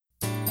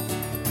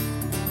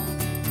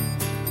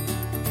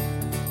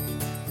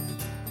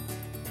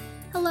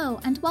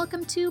Hello, and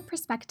welcome to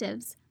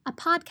Perspectives, a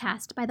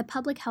podcast by the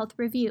Public Health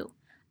Review,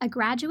 a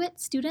graduate,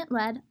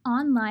 student-led,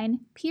 online,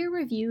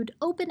 peer-reviewed,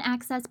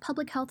 open-access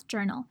public health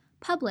journal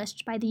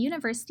published by the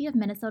University of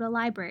Minnesota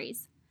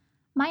Libraries.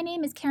 My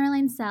name is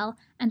Caroline Sell,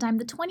 and I'm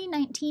the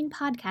 2019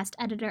 podcast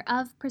editor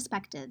of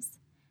Perspectives.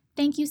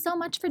 Thank you so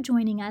much for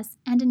joining us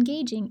and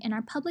engaging in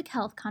our public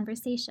health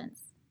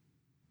conversations.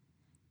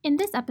 In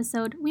this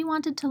episode, we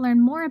wanted to learn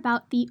more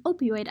about the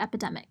opioid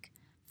epidemic.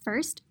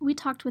 First, we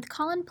talked with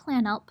Colin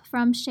Planalp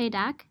from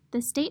SHADAC,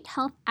 the State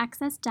Health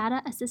Access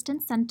Data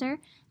Assistance Center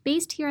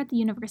based here at the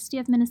University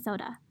of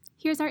Minnesota.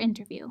 Here's our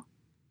interview.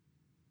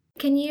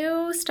 Can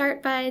you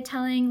start by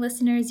telling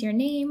listeners your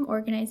name,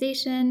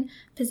 organization,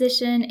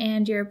 position,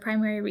 and your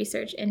primary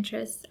research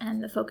interests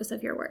and the focus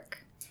of your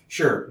work?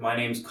 Sure. My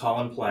name's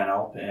Colin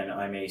Planalp, and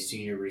I'm a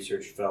senior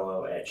research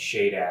fellow at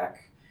SHADAC,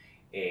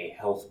 a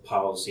health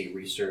policy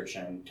research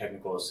and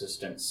technical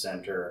assistance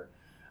center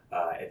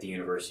at the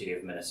University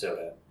of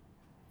Minnesota.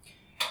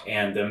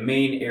 And the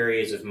main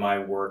areas of my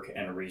work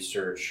and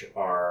research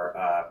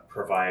are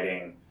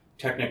providing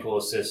technical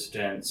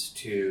assistance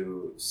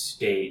to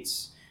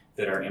states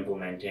that are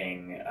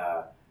implementing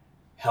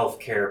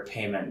healthcare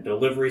payment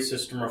delivery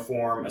system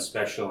reform,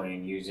 especially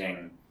in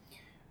using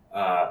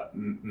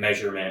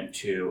measurement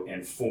to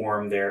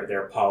inform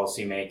their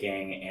policy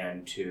making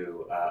and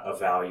to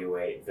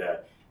evaluate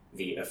the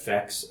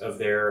effects of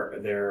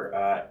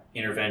their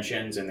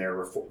interventions and their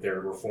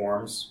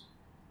reforms.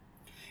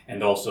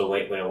 And also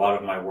lately, a lot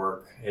of my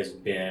work has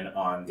been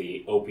on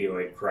the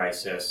opioid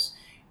crisis,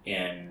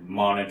 in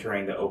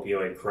monitoring the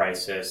opioid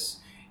crisis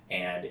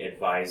and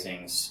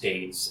advising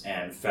states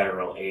and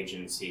federal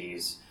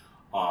agencies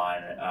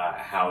on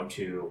how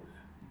to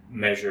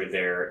measure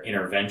their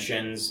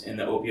interventions in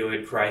the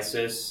opioid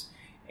crisis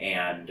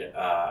and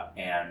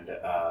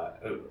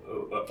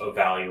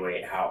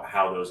evaluate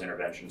how those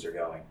interventions are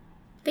going.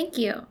 Thank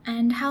you.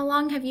 And how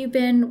long have you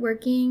been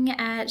working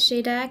at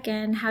SHADAC,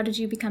 and how did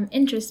you become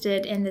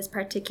interested in this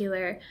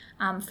particular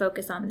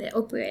focus on the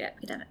opioid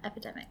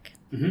epidemic?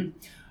 Mm-hmm.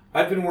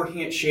 I've been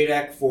working at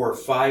SHADAC for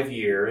 5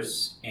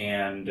 years,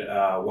 and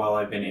while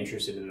I've been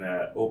interested in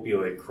the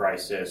opioid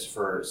crisis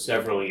for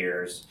several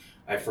years,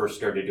 I first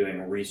started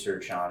doing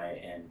research on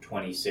it in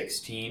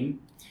 2016.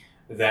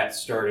 That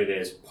started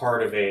as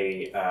part of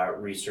a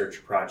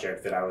research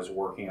project that I was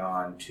working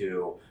on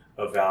to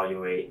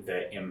evaluate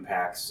the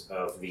impacts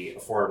of the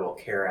Affordable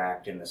Care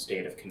Act in the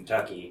state of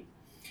Kentucky.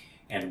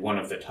 And one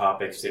of the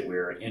topics that we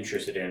were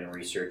interested in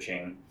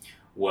researching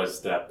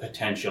was the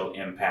potential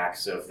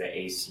impacts of the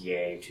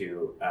ACA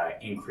to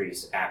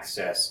increase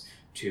access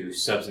to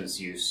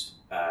substance use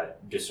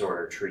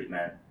disorder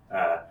treatment.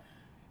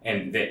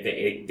 And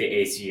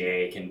the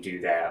ACA can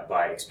do that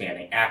by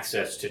expanding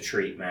access to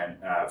treatment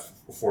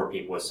for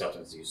people with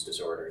substance use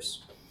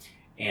disorders.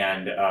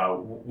 And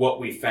what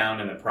we found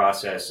in the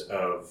process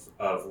of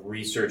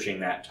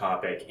researching that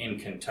topic in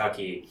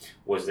Kentucky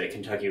was that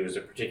Kentucky was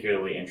a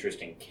particularly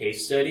interesting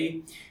case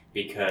study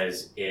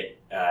because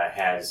it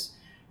has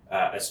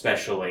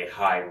especially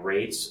high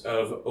rates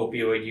of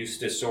opioid use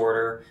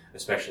disorder,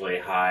 especially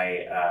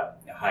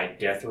high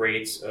death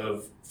rates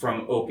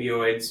from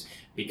opioids,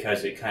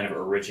 because it kind of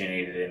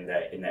originated in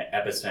the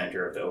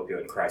epicenter of the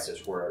opioid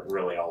crisis where it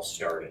really all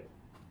started.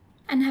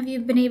 And have you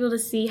been able to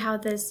see how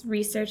this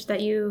research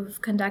that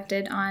you've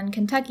conducted on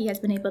Kentucky has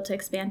been able to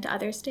expand to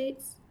other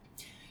states?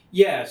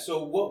 Yeah,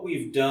 so what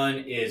we've done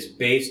is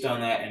based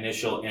on that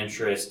initial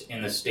interest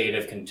in the state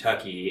of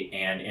Kentucky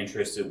and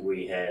interest that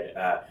we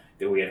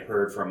had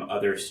heard from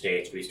other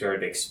states, we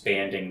started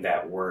expanding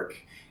that work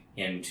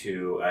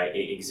into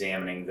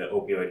examining the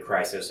opioid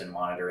crisis and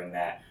monitoring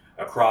that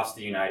across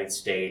the United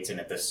States. And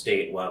at the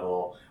state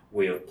level,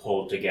 we have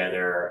pulled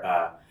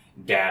together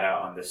data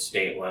on the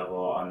state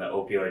level on the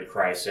opioid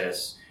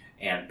crisis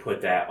and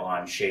put that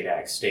on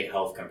SHADAC's State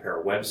Health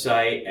Compare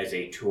website as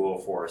a tool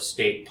for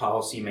state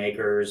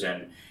policymakers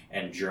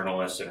and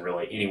journalists and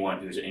really anyone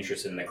who's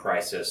interested in the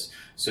crisis,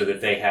 so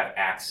that they have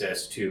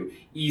access to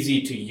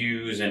easy to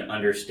use and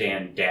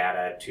understand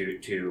data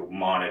to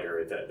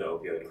monitor the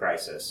opioid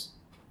crisis.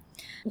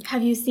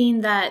 Have you seen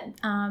that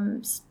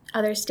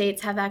other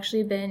states have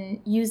actually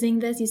been using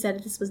this? You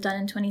said this was done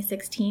in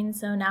 2016,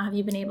 so now have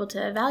you been able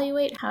to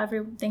evaluate how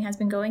everything has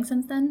been going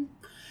since then?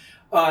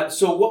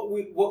 So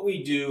what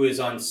we do is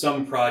on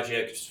some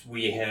projects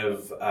we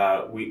have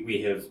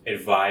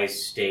advised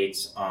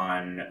states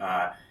on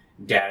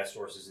data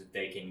sources that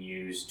they can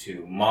use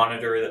to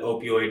monitor the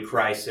opioid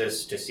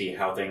crisis, to see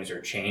how things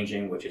are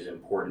changing, which is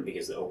important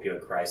because the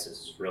opioid crisis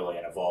is really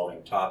an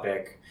evolving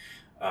topic.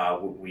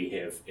 We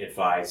have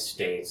advised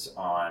states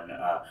on,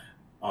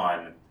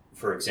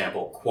 for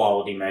example,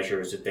 quality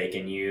measures that they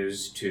can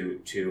use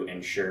to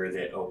ensure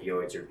that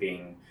opioids are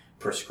being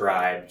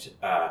prescribed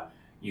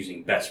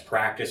using best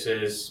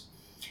practices.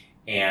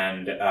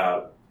 And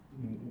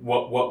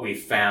what we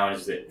found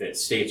is that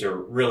states are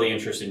really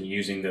interested in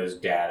using those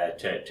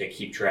data to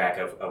keep track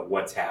of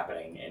what's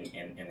happening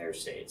in their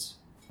states.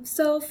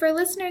 So for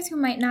listeners who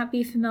might not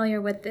be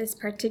familiar with this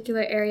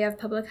particular area of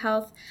public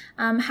health,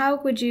 how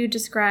would you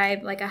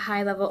describe like a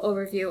high-level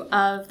overview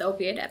of the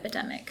opioid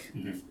epidemic?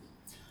 Mm-hmm.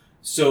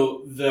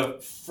 So the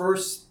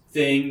first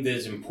thing that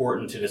is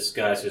important to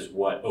discuss is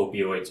what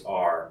opioids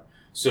are.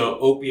 So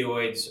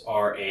opioids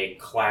are a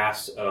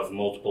class of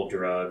multiple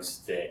drugs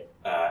that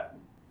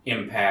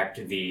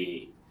impact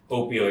the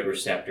opioid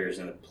receptors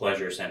and the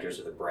pleasure centers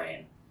of the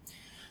brain.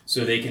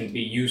 So they can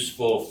be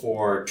useful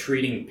for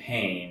treating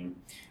pain,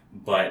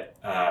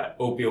 but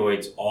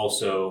opioids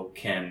also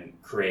can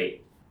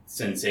create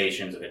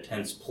sensations of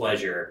intense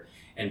pleasure,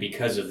 and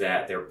because of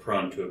that, they're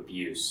prone to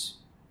abuse.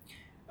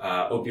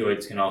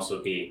 Opioids can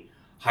also be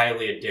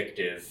highly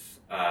addictive,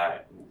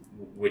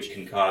 which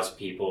can cause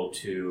people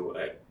to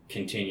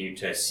continue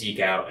to seek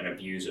out and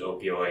abuse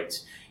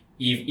opioids,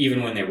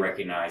 even when they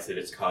recognize that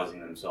it's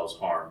causing themselves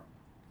harm.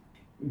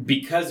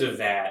 Because of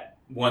that,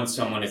 once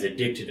someone is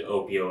addicted to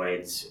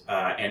opioids,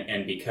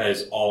 and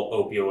because all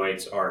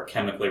opioids are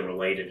chemically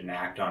related and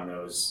act on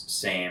those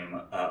same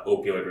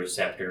opioid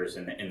receptors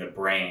in the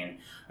brain,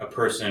 a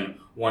person,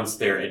 once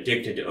they're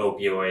addicted to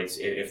opioids,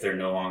 if they're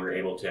no longer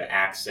able to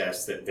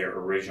access their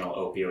original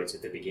opioids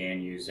that they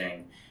began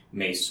using,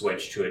 may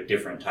switch to a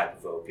different type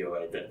of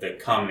opioid. The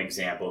common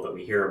example that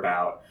we hear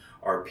about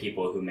are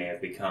people who may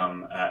have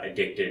become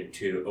addicted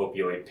to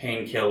opioid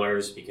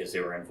painkillers because they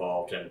were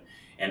involved in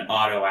an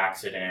auto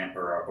accident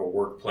or a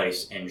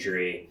workplace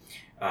injury,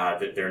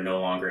 that they're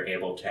no longer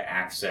able to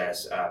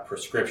access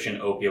prescription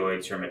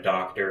opioids from a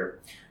doctor,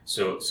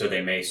 so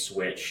they may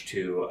switch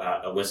to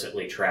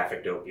illicitly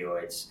trafficked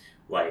opioids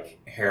like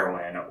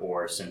heroin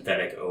or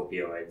synthetic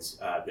opioids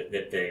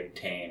that they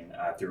obtain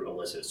through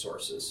illicit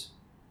sources.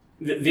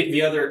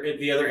 The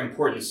other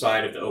important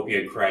side of the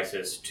opioid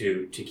crisis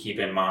to keep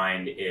in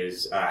mind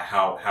is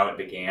how it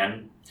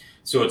began.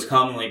 So it's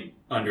commonly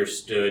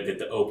understood that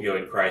the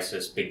opioid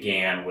crisis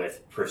began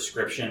with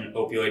prescription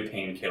opioid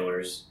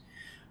painkillers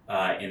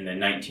in the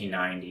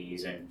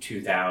 1990s and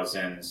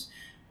 2000s.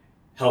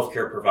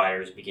 Healthcare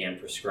providers began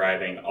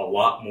prescribing a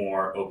lot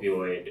more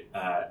opioid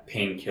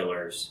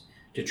painkillers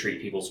to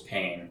treat people's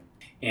pain.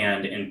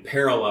 And in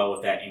parallel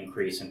with that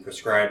increase in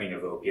prescribing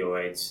of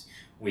opioids,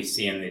 we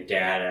see in the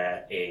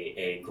data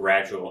a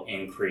gradual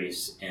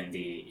increase in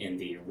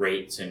the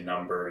rates and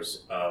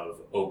numbers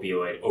of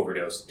opioid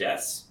overdose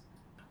deaths.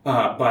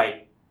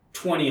 By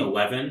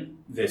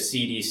 2011, the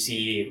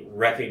CDC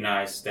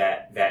recognized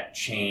that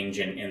change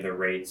in the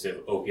rates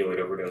of opioid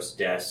overdose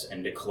deaths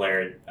and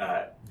declared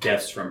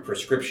deaths from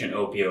prescription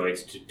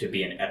opioids to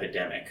be an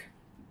epidemic.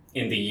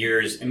 In the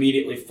years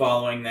immediately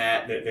following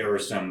that there were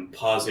some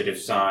positive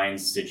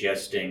signs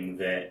suggesting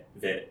that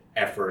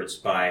efforts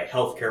by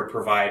healthcare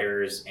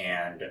providers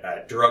and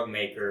drug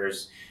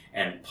makers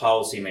and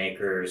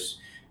policymakers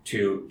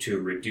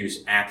to reduce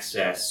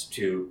access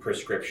to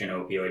prescription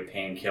opioid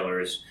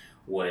painkillers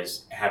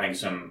was having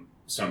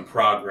some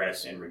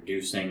progress in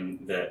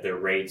reducing the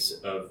rates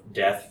of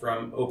death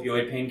from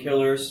opioid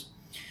painkillers.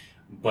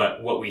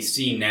 But what we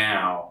see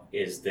now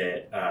is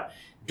that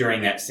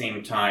during that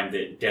same time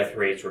that death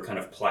rates were kind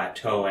of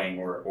plateauing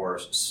or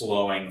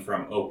slowing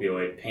from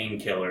opioid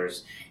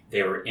painkillers,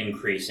 they were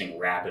increasing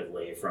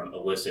rapidly from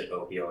illicit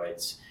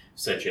opioids,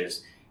 such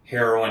as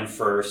heroin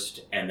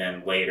first, and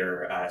then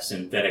later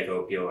synthetic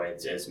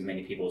opioids, as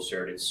many people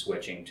started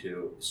switching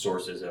to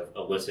sources of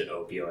illicit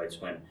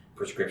opioids when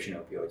prescription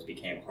opioids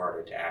became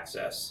harder to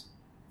access.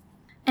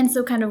 And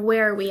so kind of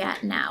where are we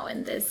at now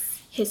in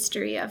this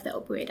history of the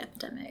opioid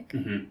epidemic?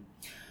 Mm-hmm.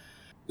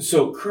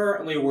 So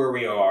currently where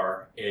we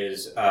are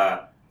is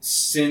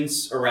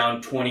since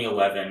around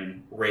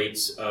 2011,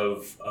 rates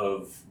of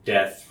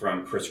death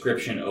from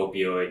prescription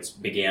opioids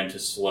began to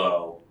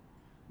slow,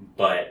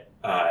 but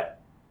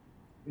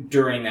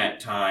during that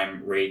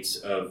time, rates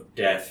of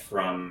death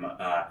from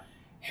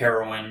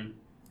heroin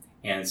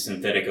and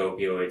synthetic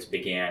opioids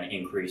began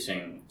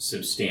increasing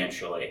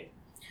substantially.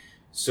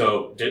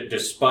 So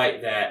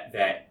despite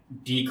that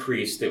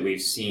decrease that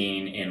we've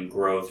seen in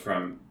growth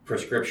from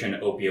prescription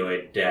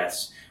opioid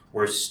deaths,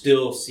 we're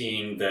still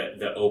seeing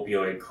the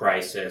opioid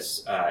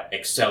crisis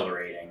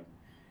accelerating,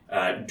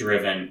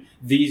 driven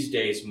these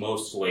days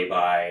mostly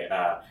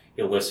by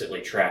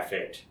illicitly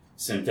trafficked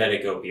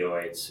synthetic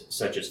opioids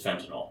such as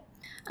fentanyl.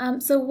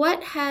 So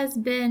what has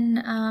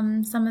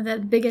been some of the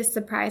biggest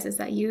surprises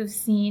that you've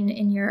seen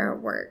in your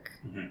work?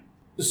 Mm-hmm.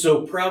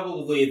 So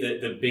probably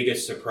the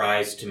biggest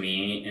surprise to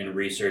me in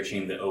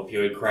researching the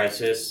opioid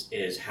crisis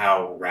is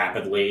how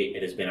rapidly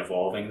it has been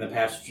evolving in the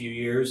past few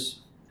years.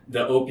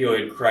 The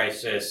opioid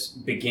crisis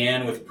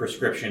began with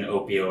prescription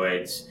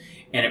opioids,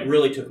 and it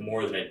really took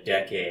more than a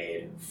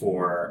decade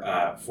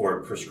for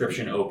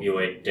prescription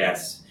opioid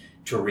deaths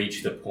to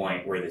reach the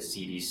point where the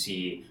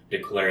CDC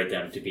declared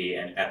them to be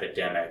an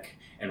epidemic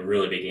and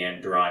really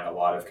began drawing a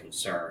lot of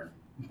concern.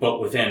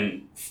 But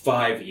within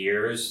 5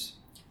 years,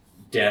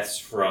 deaths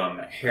from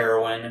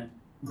heroin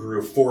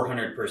grew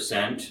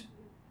 400%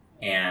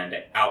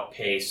 and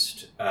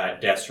outpaced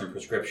deaths from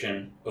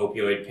prescription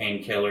opioid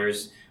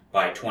painkillers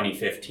by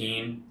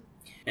 2015.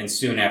 And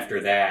soon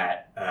after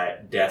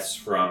that, deaths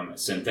from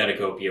synthetic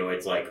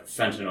opioids like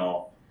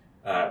fentanyl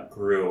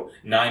grew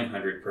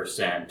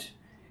 900%,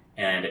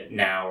 and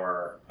now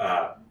are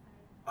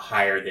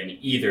higher than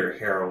either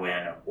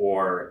heroin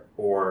or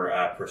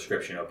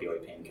prescription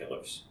opioid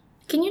painkillers.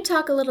 Can you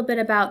talk a little bit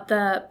about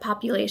the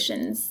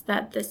populations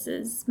that this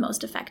is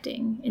most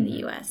affecting in the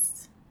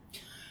U.S.?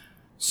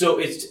 So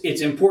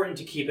it's important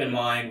to keep in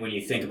mind when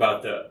you think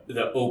about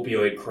the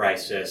opioid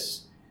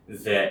crisis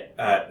that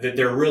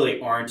there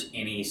really aren't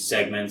any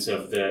segments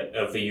of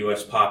the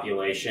U.S.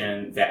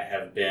 population that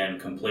have been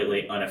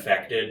completely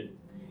unaffected.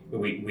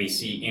 We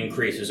see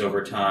increases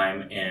over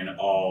time in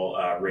all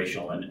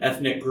racial and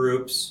ethnic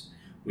groups.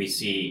 We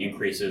see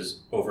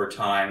increases over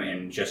time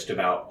in just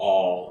about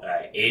all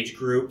age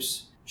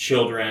groups: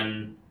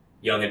 children,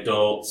 young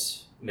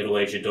adults,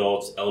 middle-aged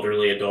adults,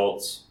 elderly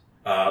adults.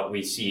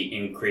 We see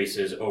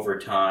increases over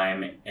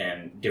time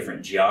in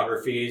different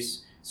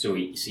geographies. So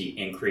we see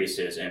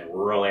increases in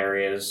rural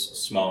areas,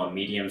 small and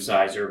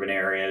medium-sized urban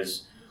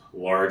areas,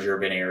 large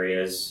urban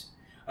areas.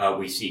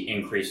 We see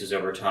increases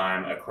over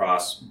time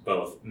across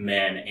both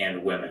men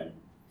and women.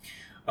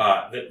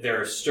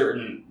 There are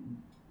certain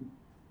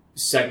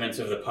segments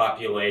of the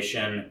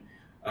population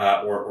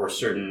or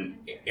certain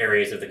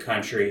areas of the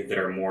country that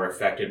are more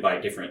affected by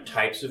different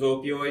types of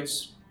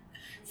opioids.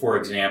 For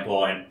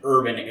example, in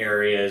urban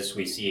areas,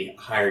 we see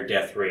higher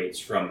death rates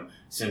from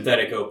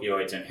synthetic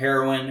opioids and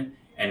heroin,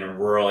 and in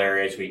rural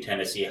areas, we tend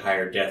to see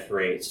higher death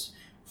rates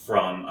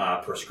from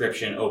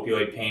prescription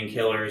opioid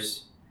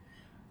painkillers.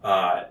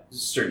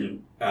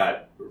 Certain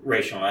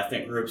racial and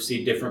ethnic groups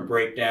see different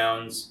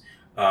breakdowns.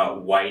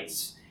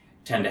 Whites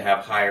tend to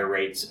have higher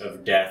rates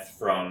of death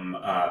from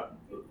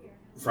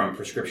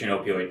prescription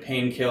opioid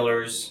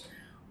painkillers,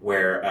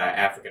 where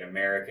African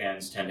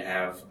Americans tend to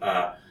have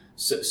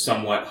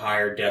somewhat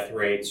higher death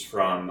rates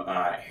from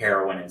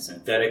heroin and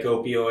synthetic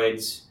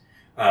opioids.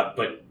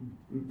 But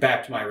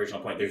back to my original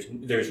point,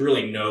 there's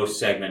really no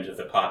segment of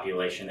the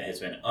population that has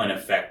been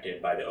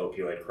unaffected by the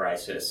opioid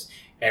crisis.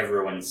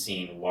 Everyone's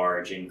seen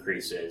large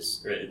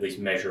increases, or at least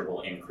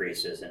measurable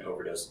increases in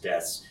overdose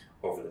deaths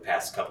over the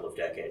past couple of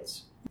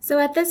decades. So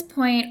at this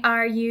point,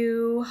 are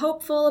you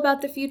hopeful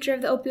about the future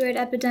of the opioid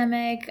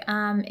epidemic?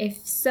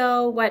 If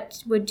so,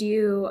 what would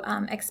you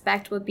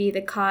expect would be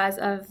the cause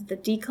of the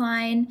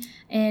decline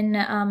in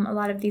a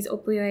lot of these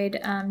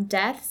opioid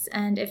deaths?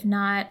 And if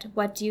not,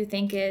 what do you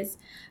think is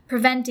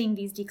preventing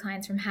these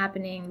declines from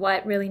happening?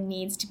 What really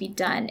needs to be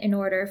done in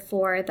order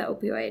for the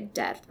opioid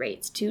death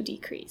rates to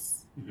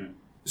decrease? Mm-hmm.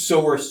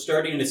 So we're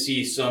starting to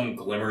see some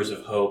glimmers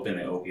of hope in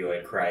the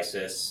opioid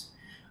crisis.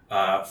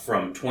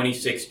 From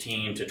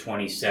 2016 to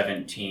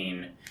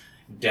 2017,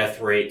 death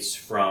rates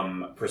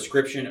from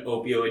prescription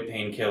opioid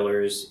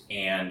painkillers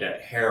and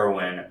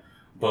heroin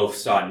both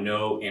saw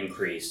no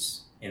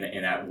increase in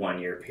that 1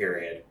 year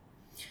period.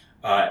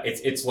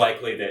 It's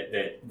likely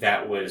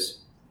that was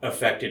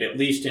affected at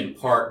least in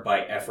part by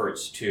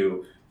efforts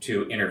to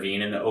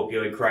intervene in the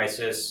opioid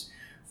crisis.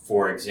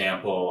 For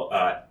example,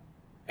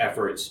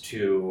 efforts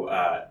to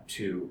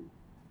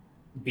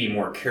be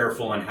more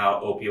careful in how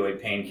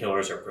opioid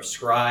painkillers are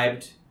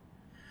prescribed,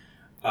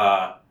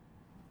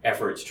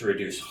 efforts to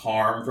reduce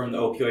harm from the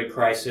opioid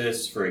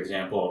crisis. For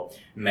example,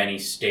 many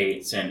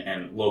states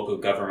and local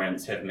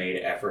governments have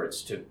made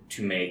efforts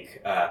to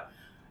make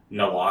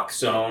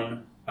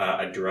naloxone,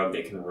 a drug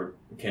that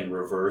can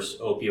reverse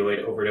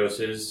opioid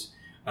overdoses,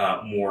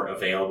 more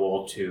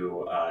available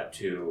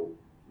to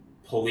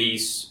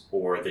police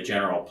or the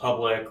general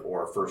public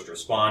or first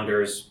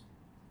responders.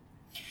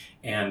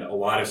 And a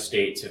lot of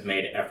states have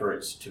made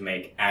efforts to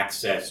make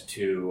access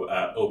to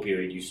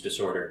opioid use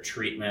disorder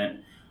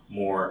treatment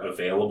more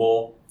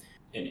available.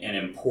 An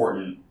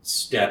important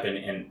step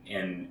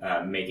in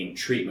making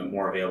treatment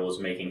more available is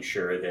making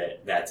sure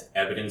that that's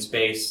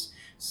evidence-based,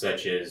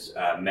 such as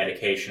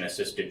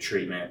medication-assisted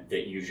treatment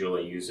that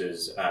usually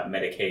uses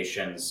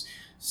medications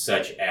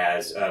such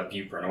as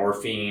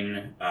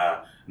buprenorphine,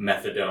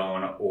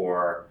 methadone,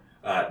 or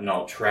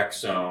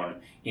naltrexone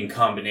in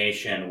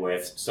combination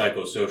with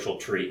psychosocial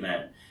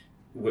treatment,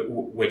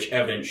 which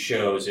evidence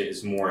shows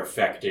is more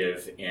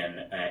effective in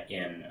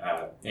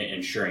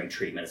ensuring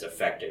treatment is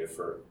effective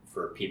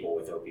for people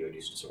with opioid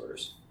use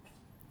disorders.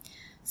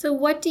 So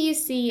what do you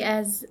see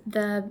as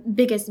the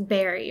biggest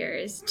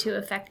barriers to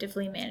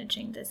effectively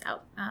managing this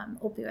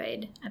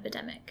opioid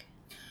epidemic?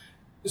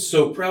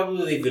 So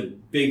probably the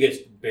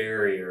biggest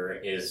barrier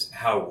is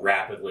how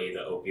rapidly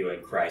the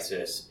opioid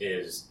crisis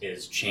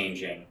is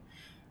changing.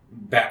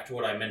 Back to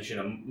what I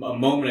mentioned a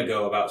moment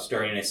ago about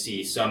starting to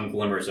see some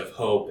glimmers of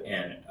hope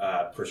in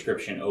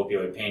prescription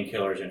opioid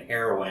painkillers and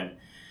heroin,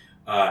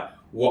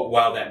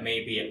 while that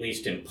may be at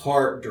least in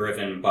part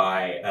driven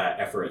by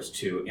efforts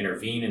to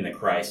intervene in the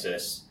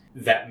crisis,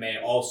 that may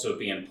also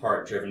be in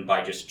part driven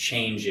by just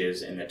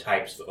changes in the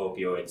types of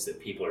opioids that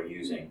people are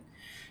using.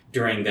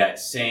 During that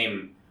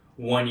same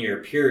 1 year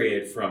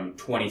period from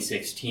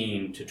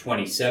 2016 to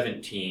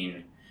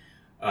 2017,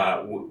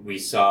 we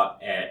saw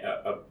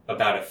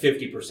about a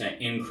 50%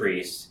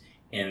 increase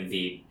in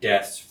the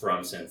deaths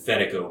from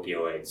synthetic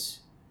opioids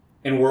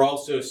And we're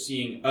also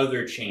seeing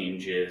other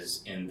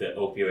changes in the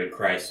opioid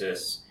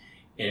crisis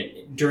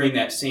during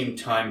that same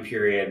time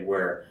period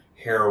where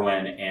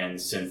heroin and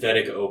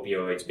synthetic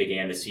opioids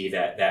began to see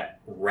that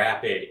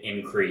rapid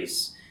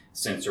increase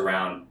since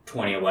around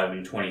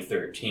 2011,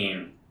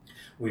 2013.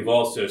 We've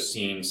also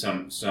seen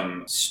some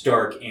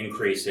stark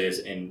increases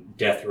in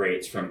death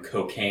rates from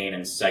cocaine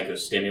and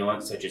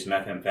psychostimulants such as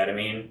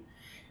methamphetamine.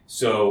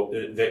 So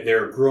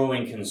there are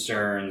growing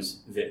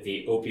concerns that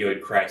the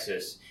opioid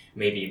crisis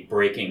may be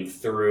breaking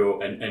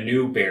through a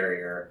new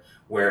barrier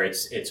where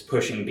it's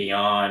pushing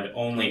beyond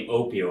only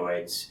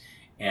opioids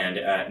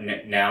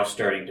and now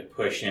starting to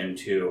push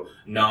into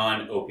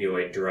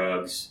non-opioid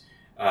drugs,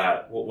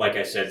 like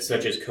I said,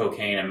 such as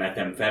cocaine and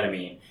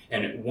methamphetamine.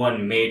 And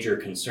one major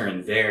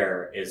concern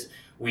there is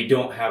we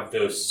don't have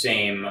those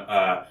same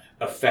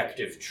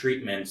effective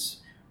treatments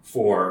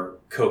for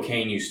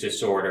cocaine use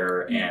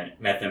disorder and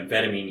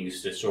methamphetamine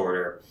use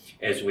disorder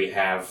as we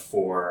have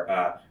for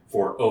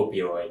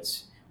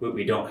opioids.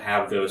 We don't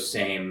have those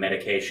same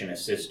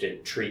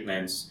medication-assisted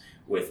treatments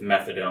with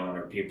methadone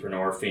or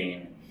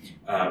buprenorphine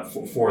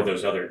for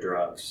those other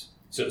drugs.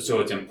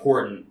 So it's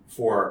important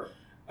for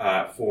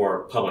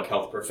public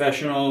health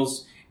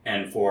professionals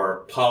and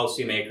for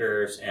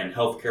policymakers and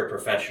healthcare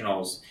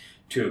professionals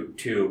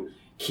to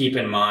keep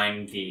in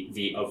mind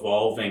the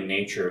evolving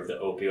nature of the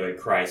opioid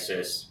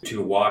crisis,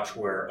 to watch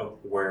where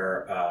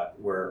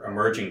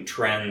emerging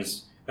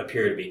trends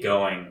appear to be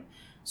going,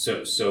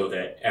 so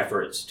that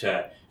efforts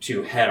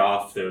to head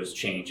off those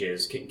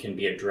changes can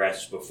be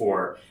addressed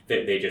before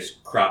they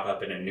just crop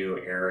up in a new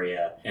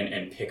area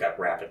and pick up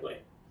rapidly.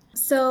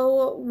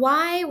 So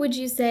why would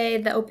you say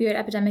the opioid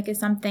epidemic is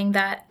something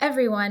that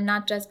everyone,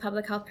 not just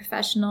public health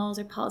professionals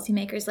or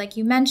policymakers like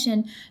you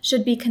mentioned,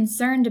 should be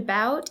concerned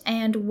about,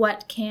 and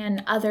what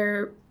can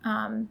other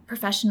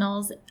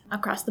professionals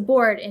across the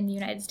board in the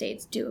United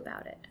States do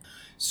about it?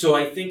 So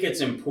I think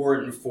it's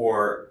important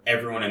for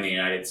everyone in the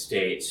United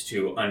States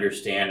to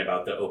understand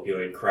about the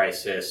opioid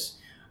crisis,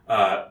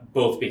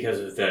 both because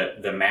of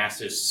the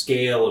massive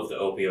scale of the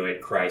opioid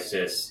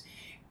crisis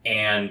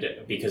and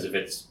because of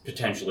its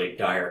potentially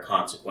dire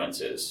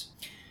consequences.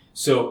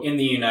 So in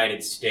the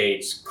United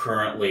States,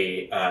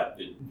 currently,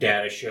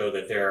 data show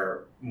that there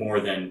are more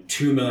than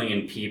 2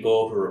 million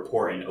people who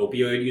report an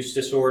opioid use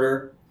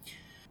disorder.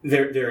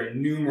 There are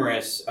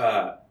numerous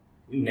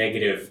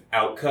negative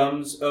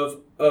outcomes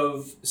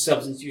of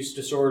substance use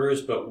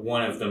disorders, but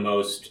one of the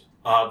most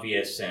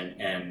obvious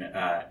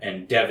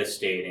and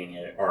devastating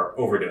are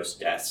overdose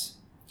deaths.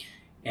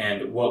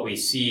 And what we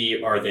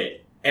see are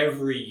that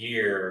every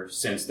year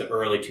since the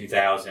early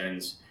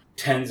 2000s,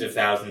 tens of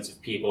thousands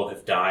of people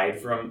have died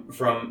from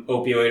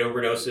opioid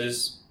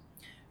overdoses.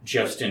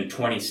 Just in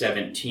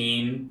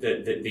 2017,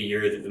 the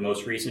year that the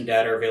most recent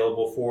data are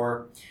available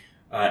for,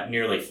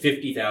 nearly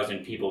 50,000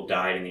 people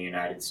died in the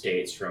United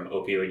States from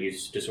opioid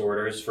use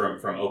disorders,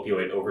 from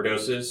opioid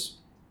overdoses.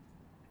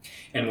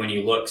 And when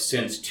you look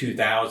since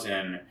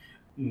 2000,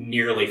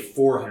 nearly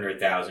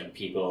 400,000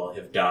 people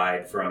have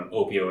died from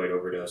opioid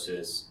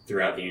overdoses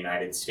throughout the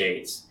United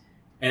States.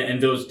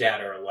 And those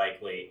data are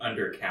likely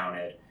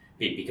undercounted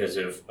because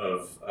of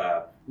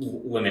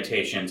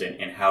limitations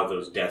in how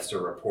those deaths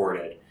are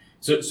reported.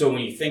 So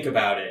when you think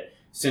about it,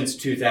 since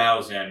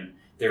 2000,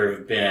 there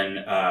have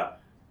been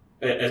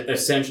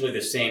essentially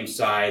the same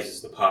size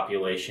as the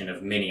population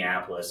of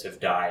Minneapolis have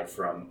died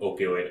from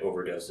opioid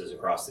overdoses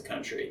across the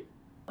country.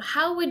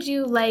 How would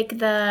you like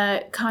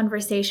the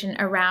conversation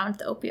around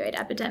the opioid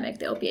epidemic,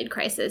 the opioid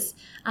crisis,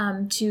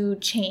 to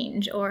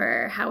change?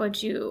 Or how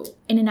would you,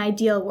 in an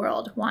ideal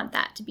world, want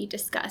that to be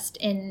discussed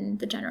in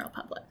the general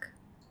public?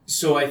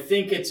 So I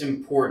think it's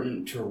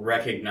important to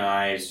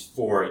recognize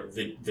for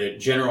the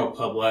general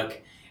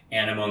public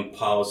and among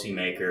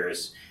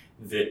policymakers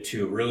that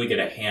to really get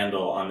a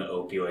handle on the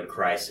opioid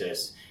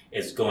crisis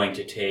is going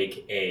to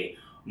take a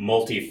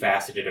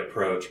multifaceted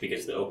approach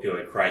because the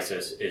opioid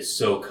crisis is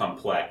so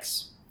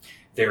complex.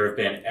 There have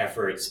been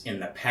efforts in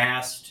the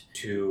past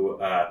to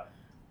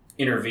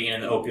intervene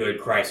in the opioid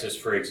crisis,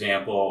 for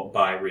example,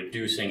 by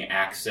reducing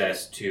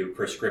access to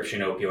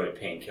prescription opioid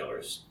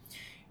painkillers.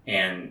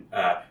 And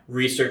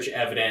research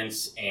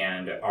evidence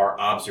and our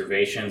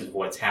observations of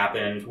what's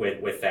happened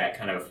with that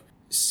kind of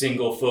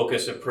single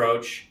focus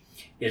approach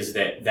is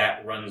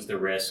that runs the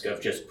risk of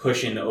just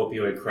pushing the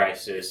opioid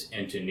crisis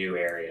into new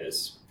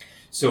areas.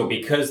 So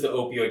because the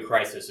opioid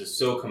crisis is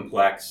so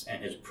complex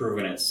and has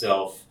proven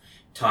itself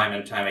time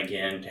and time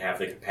again to have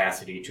the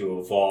capacity to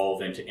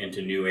evolve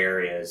into new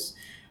areas,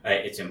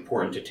 it's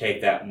important to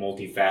take that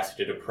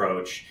multifaceted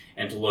approach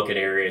and to look at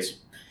areas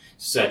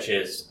such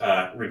as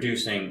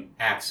reducing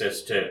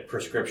access to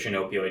prescription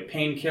opioid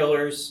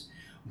painkillers,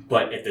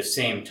 but at the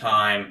same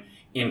time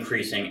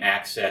increasing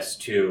access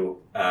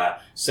to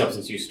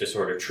substance use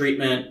disorder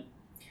treatment,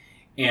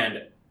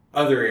 and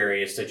other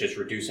areas such as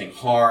reducing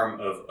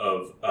harm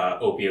of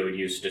opioid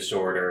use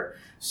disorder,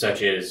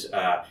 such as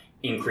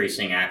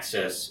increasing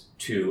access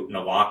to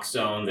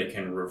naloxone that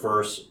can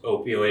reverse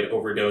opioid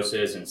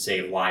overdoses and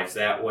save lives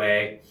that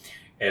way,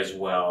 as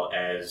well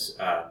as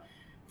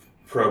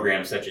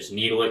programs such as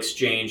needle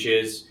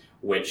exchanges,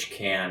 which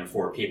can,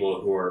 for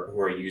people who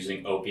are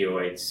using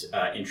opioids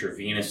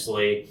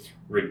intravenously,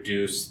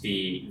 reduce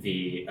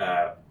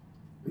the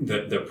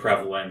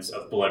prevalence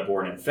of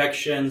bloodborne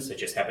infections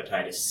such as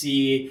hepatitis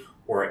C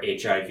or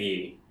HIV.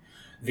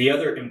 The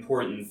other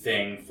important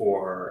thing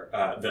for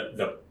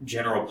the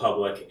general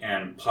public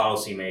and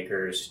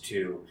policymakers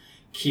to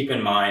keep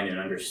in mind and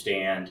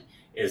understand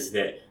is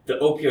that the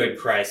opioid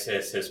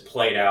crisis has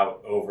played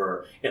out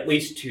over at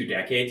least 2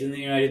 decades in the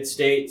United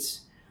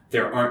States.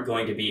 There aren't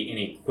going to be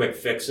any quick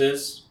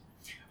fixes.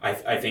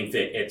 I think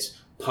that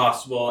it's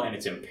possible and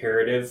it's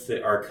imperative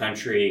that our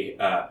country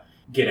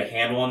get a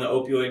handle on the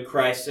opioid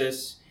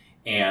crisis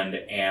and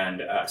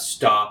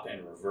stop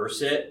and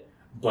reverse it.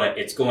 But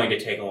it's going to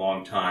take a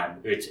long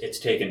time. It's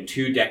taken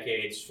 2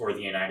 decades for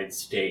the United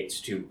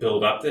States to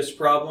build up this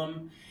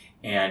problem,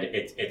 and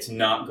it's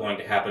not going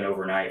to happen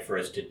overnight for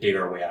us to dig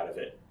our way out of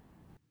it.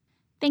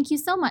 Thank you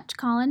so much,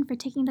 Colin, for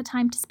taking the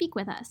time to speak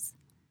with us.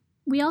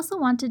 We also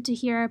wanted to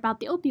hear about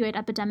the opioid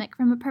epidemic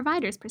from a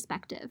provider's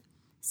perspective.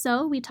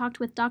 So we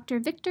talked with Dr.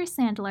 Victor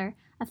Sandler,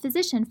 a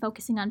physician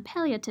focusing on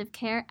palliative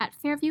care at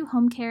Fairview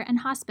Home Care and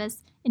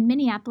Hospice in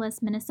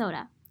Minneapolis,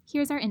 Minnesota.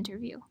 Here's our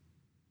interview.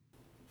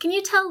 Can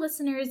you tell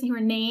listeners your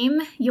name,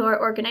 your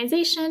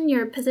organization,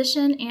 your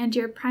position, and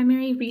your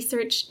primary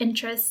research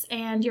interests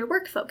and your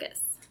work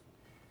focus?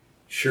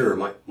 Sure.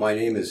 My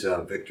name is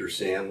Victor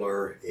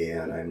Sandler,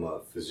 and I'm a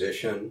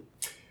physician.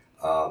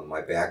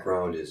 My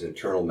background is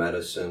internal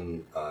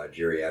medicine,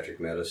 geriatric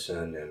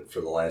medicine, and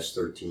for the last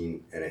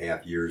 13 and a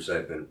half years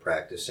I've been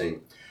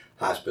practicing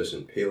hospice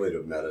and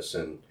palliative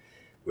medicine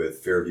with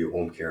Fairview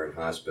Home Care and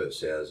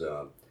Hospice as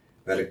a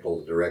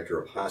medical director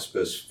of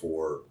hospice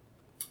for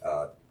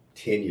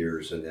 10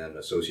 years, and then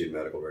associate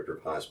medical director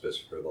of hospice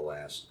for the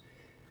last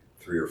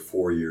 3 or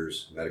 4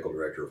 years, medical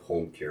director of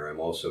home care. I'm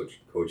also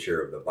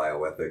co-chair of the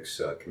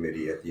bioethics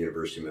committee at the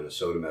University of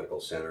Minnesota Medical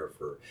Center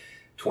for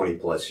 20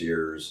 plus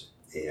years,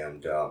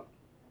 and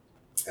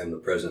I'm the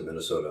president of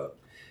Minnesota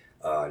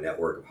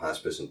Network of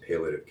Hospice and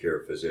Palliative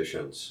Care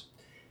Physicians.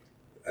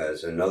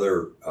 As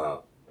another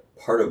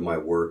part of my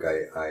work,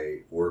 I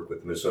work with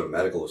the Minnesota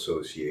Medical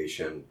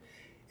Association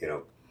in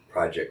a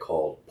project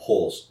called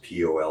POLST,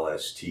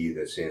 P-O-L-S-T,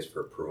 that stands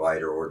for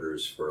Provider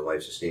Orders for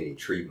Life-Sustaining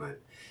Treatment,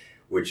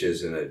 which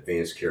is an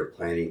advanced care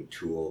planning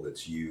tool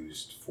that's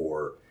used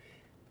for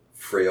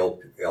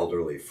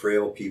elderly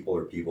frail people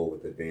or people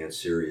with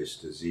advanced serious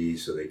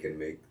disease, so they can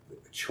make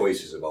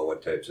choices about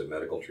what types of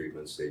medical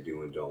treatments they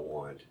do and don't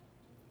want.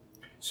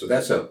 So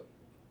that's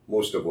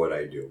most of what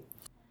I do.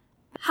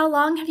 How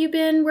long have you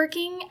been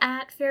working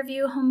at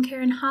Fairview Home Care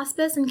and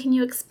Hospice, and can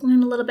you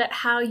explain a little bit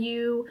how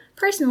you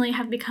personally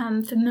have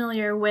become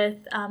familiar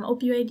with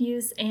opioid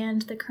use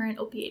and the current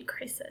opioid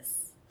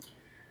crisis?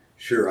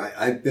 Sure.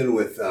 I've been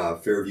with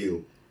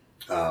Fairview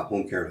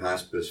Home Care and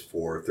Hospice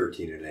for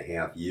 13 and a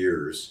half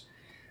years.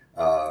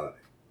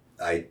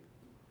 I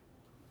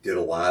did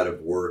a lot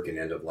of work in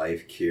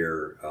end-of-life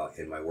care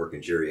in my work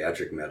in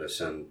geriatric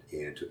medicine,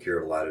 and took care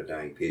of a lot of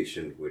dying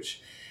patients,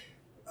 which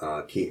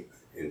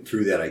and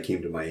through that I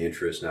came to my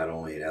interest not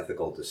only in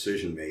ethical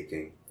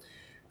decision-making,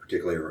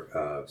 particularly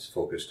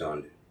focused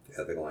on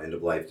ethical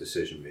end-of-life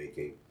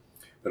decision-making,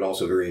 but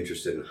also very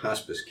interested in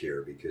hospice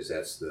care, because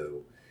that's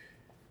the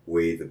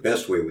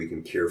best way we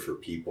can care for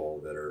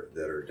people that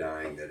are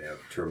dying, that have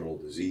terminal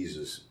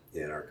diseases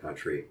in our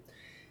country.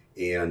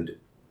 And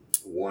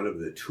one of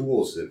the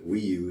tools that we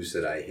use,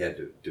 that I had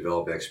to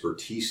develop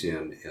expertise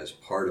in as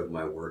part of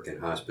my work in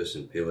hospice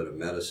and palliative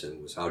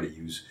medicine, was how to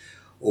use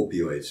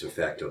opioids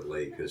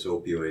effectively, because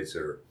opioids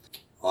are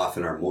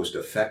often our most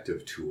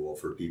effective tool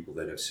for people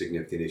that have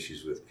significant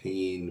issues with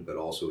pain, but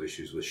also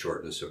issues with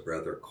shortness of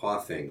breath or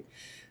coughing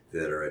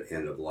that are at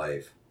end of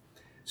life.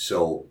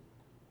 So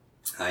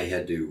I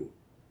had to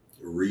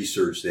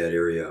research that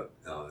area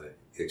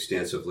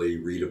extensively,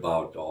 read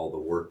about all the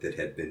work that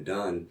had been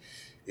done,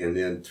 and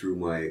then through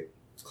my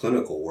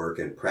clinical work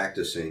and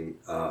practicing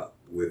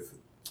with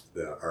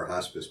our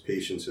hospice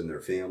patients and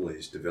their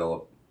families,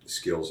 develop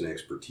skills and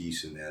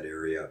expertise in that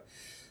area.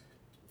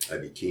 I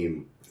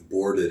became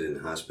boarded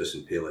in hospice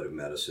and palliative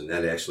medicine.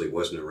 That actually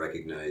wasn't a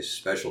recognized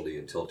specialty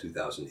until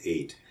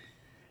 2008.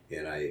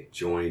 And I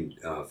joined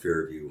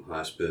Fairview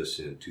Hospice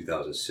in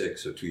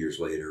 2006, so 2 years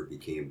later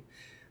became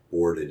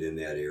boarded in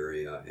that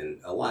area. And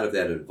a lot of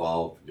that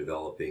involved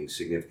developing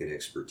significant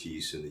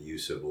expertise in the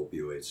use of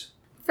opioids.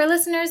 For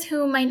listeners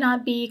who might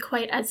not be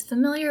quite as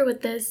familiar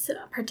with this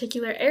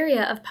particular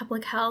area of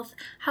public health,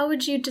 how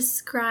would you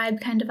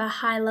describe kind of a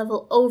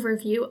high-level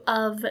overview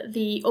of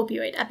the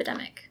opioid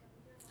epidemic?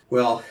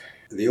 Well,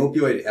 the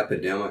opioid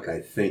epidemic, I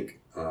think,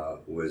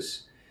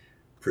 was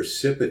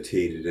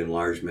precipitated in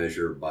large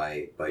measure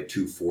by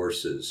 2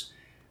 forces.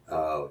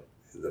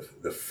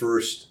 The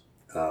first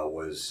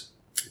was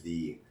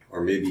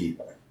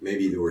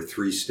maybe there were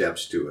 3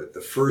 steps to it.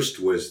 The first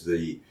was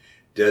the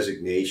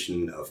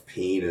designation of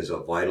pain as a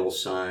vital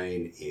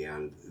sign,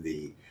 and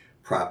the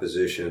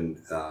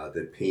proposition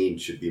that pain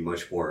should be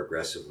much more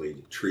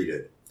aggressively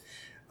treated.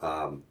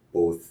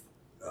 Both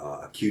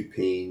acute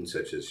pain,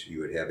 such as you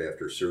would have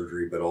after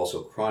surgery, but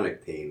also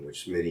chronic pain,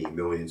 which many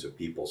millions of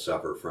people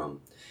suffer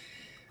from.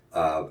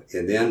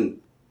 And then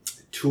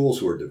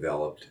tools were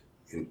developed.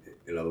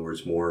 In other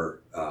words,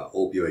 more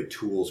opioid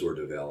tools were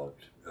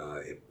developed.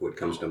 What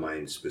comes to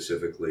mind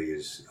specifically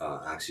is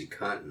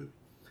OxyContin,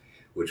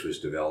 which was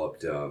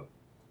developed, I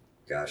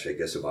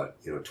guess about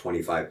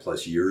 25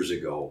 plus years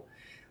ago.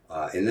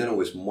 And then it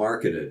was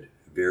marketed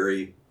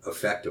very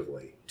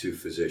effectively to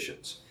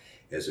physicians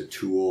as a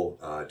tool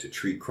to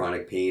treat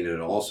chronic pain,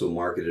 and also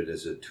marketed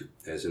as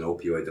an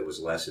opioid that was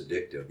less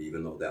addictive,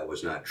 even though that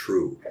was not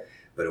true.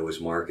 But it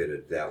was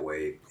marketed that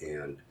way,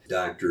 and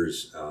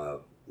doctors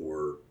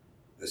were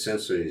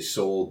essentially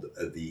sold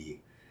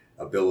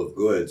a bill of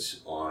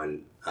goods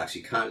on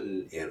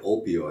OxyContin and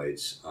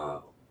opioids.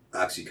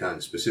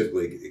 OxyContin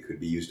specifically, it could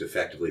be used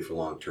effectively for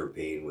long-term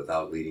pain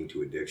without leading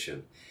to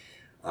addiction,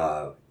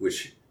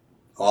 which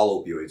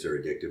all opioids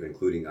are addictive,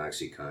 including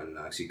OxyContin.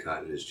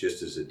 OxyContin is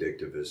just as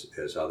addictive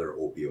as other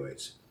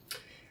opioids.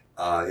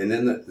 And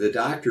then the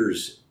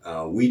doctors,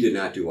 we did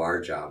not do our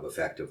job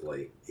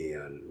effectively,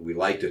 and we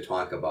like to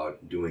talk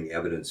about doing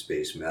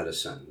evidence-based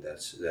medicine.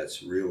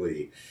 That's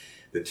really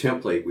the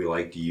template we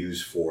like to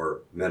use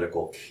for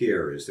medical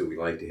care, is that we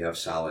like to have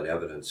solid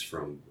evidence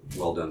from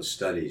well-done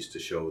studies to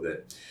show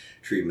that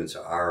treatments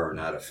are or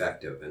not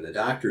effective. And the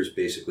doctors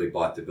basically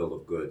bought the bill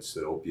of goods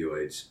that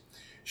opioids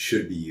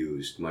should be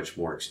used much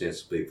more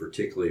extensively,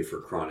 particularly for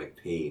chronic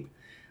pain,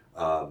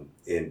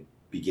 and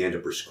began to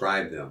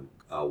prescribe them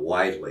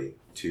widely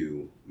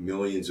to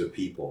millions of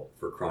people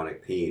for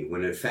chronic pain,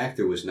 when in fact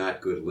there was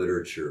not good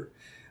literature,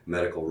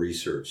 medical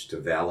research to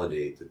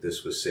validate that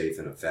this was safe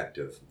and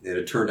effective. And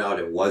it turned out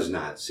it was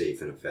not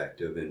safe and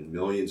effective, and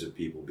millions of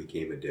people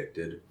became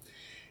addicted.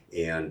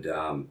 And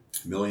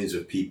millions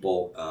of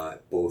people,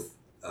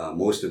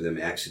 most of them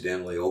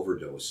accidentally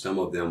overdosed, some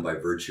of them by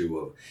virtue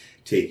of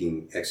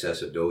taking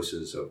excessive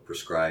doses of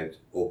prescribed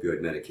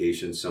opioid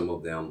medication, some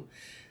of them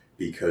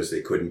because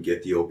they couldn't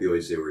get the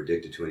opioids they were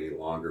addicted to any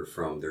longer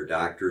from their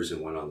doctors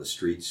and went on the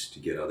streets to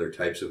get other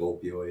types of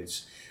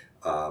opioids.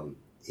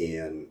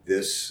 And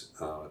this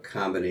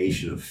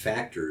combination of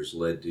factors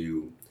led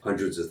to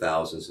hundreds of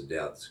thousands of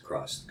deaths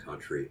across the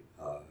country.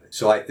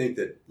 So I think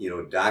that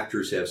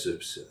doctors have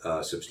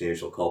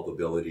substantial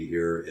culpability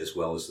here, as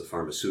well as the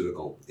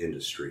pharmaceutical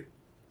industry.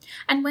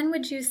 And when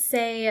would you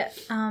say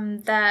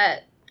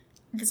that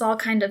this all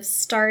kind of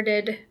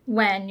started?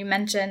 When you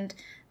mentioned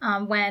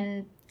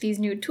when these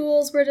new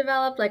tools were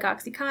developed, like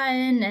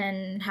OxyContin,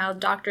 and how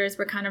doctors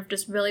were kind of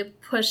just really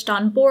pushed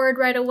on board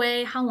right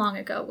away. How long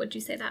ago would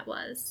you say that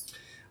was?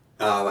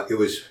 It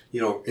was,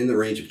 in the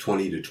range of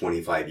 20 to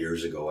 25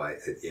 years ago,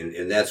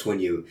 and that's when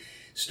you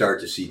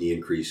start to see the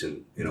increase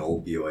in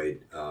opioid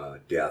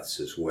deaths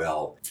as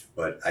well.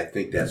 But I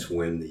think that's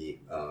when the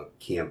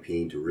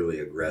campaign to really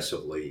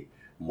aggressively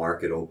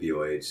market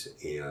opioids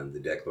and the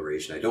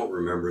declaration, I don't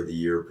remember the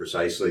year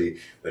precisely,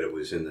 but it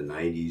was in the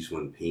 90s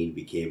when pain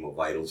became a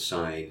vital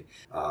sign.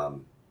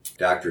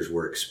 Doctors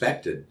were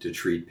expected to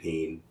treat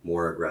pain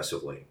more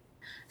aggressively.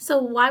 So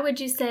why would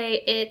you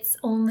say it's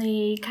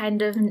only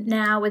kind of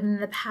now, within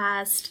the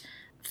past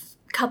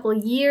couple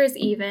years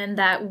even,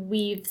 that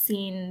we've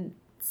seen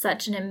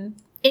such an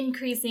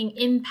increasing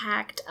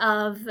impact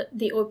of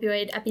the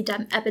opioid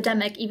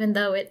epidemic, even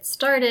though it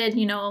started,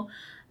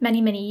 many,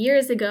 many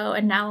years ago,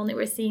 and now only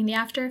we're seeing the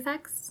after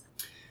effects?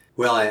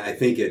 Well, I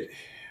think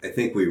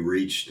we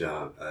reached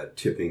a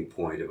tipping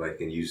point, if I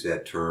can use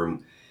that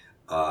term.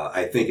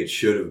 I think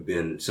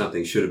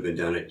something should have been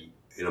done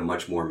in a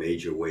much more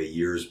major way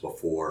years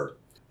before,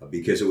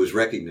 because it was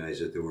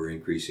recognized that there were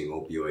increasing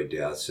opioid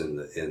deaths, and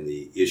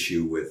the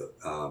issue with,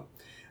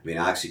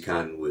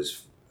 OxyContin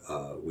was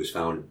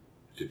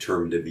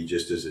determined to be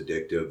just as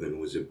addictive and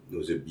was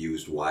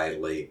abused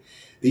widely.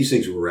 These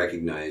things were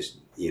recognized,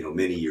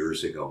 many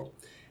years ago,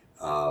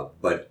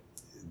 but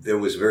there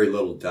was very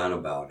little done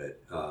about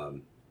it.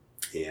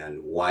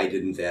 And why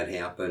didn't that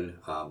happen?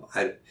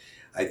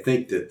 I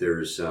think that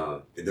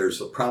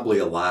there's probably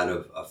a lot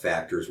of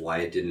factors why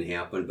it didn't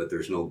happen, but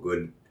there's no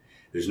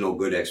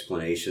good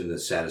explanation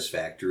that's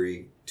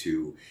satisfactory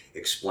to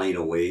explain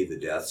away the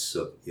deaths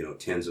of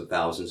tens of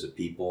thousands of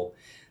people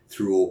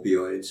through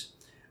opioids.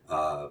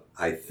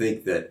 I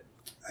think that,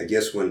 I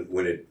guess when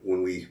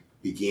we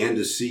began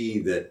to see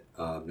that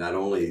not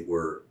only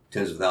were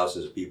tens of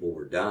thousands of people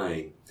were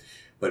dying,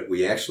 but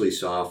we actually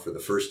saw for the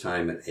first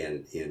time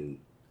in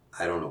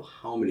I don't know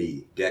how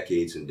many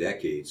decades and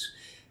decades,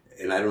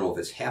 and I don't know if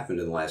it's happened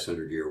in the last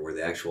 100 years, where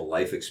the actual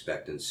life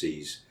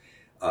expectancies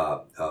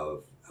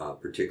of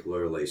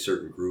particularly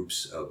certain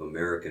groups of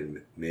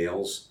American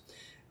males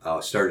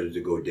started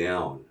to go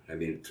down.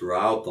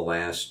 Throughout the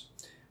last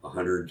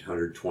 100,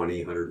 120,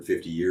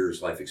 150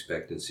 years, life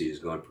expectancy has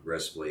gone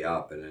progressively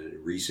up, and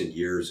in recent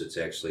years it's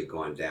actually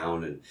gone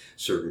down in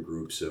certain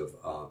groups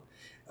of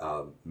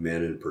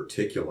men in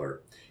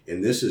particular.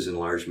 And this is in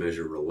large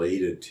measure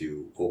related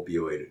to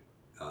opioid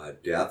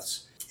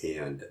deaths,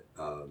 and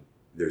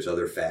there's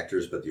other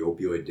factors, but the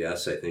opioid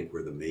deaths, I think,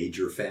 were the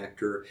major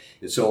factor.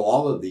 And so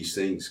all of these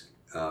things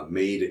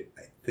made,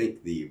 think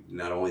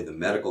not only the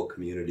medical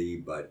community,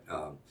 but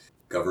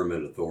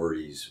government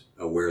authorities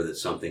aware that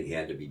something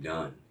had to be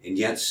done. And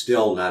yet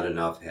still not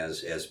enough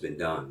has been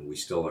done. We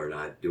still are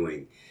not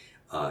doing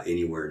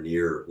anywhere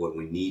near what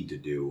we need to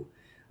do.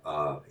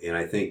 And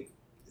I think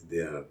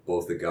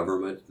both the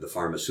government, the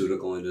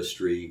pharmaceutical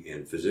industry,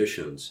 and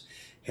physicians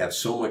have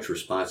so much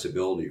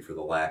responsibility for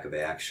the lack of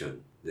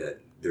action that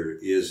there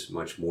is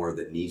much more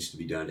that needs to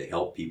be done to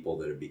help people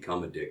that have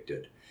become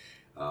addicted.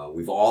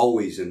 We've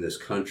always in this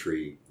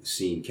country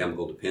seen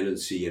chemical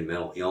dependency and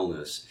mental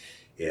illness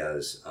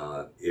as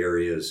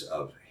areas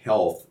of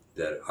health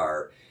that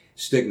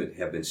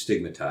have been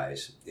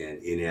stigmatized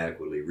and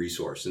inadequately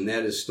resourced. And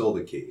that is still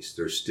the case.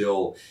 There's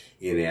still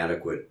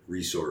inadequate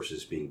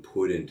resources being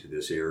put into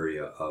this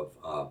area of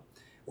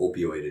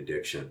opioid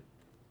addiction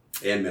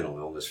and mental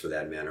illness for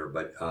that matter,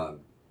 but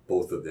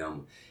both of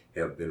them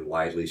have been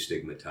widely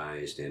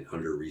stigmatized and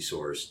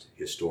under-resourced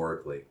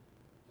historically.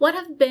 What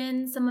have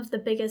been some of the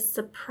biggest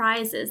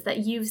surprises that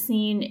you've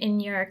seen in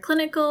your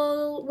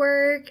clinical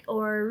work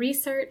or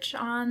research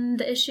on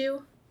the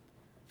issue?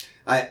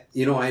 I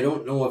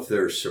don't know if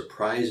there are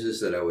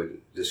surprises that I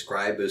would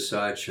describe as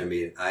such. I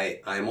mean,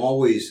 I'm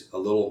always a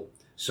little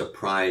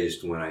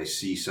surprised when I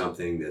see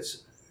something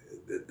that's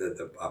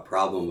a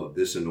problem of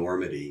this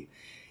enormity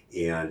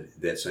and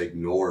that's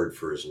ignored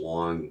for as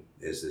long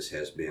as this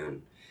has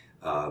been.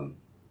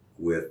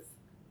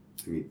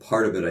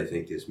 Part of it, I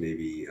think, is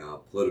maybe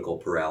political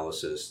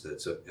paralysis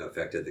that's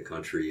affected the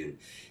country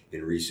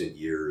in recent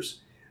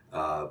years.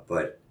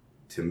 But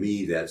to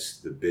me, that's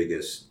the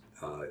biggest,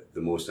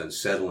 the most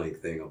unsettling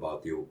thing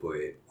about the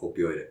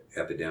opioid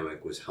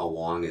epidemic was how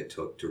long it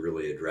took to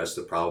really address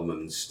the problem.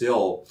 And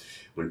still,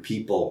 when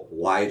people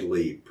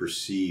widely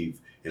perceive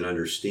and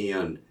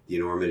understand the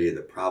enormity of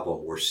the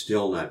problem, we're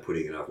still not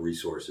putting enough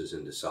resources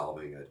into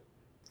solving it.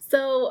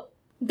 So,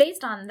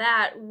 based on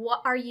that,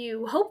 what are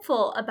you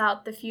hopeful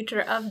about the future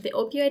of the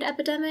opioid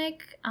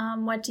epidemic?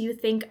 What do you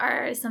think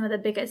are some of the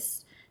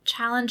biggest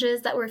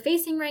challenges that we're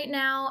facing right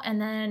now?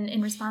 And then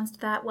in response to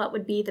that, what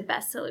would be the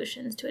best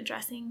solutions to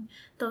addressing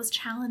those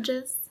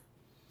challenges?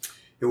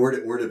 And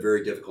we're at a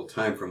very difficult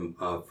time from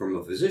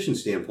a physician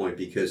standpoint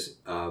because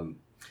the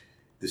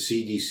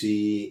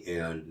CDC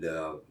and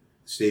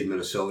state of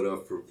Minnesota,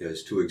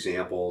 as two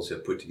examples,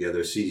 have put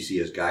together. CDC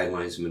has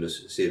guidelines. The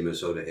state of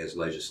Minnesota has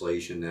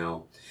legislation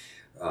now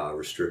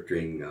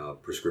restricting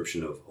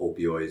prescription of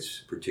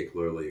opioids,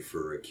 particularly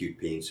for acute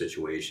pain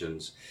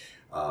situations.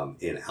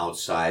 And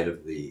outside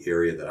of the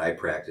area that I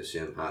practice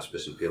in,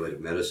 hospice and palliative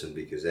medicine,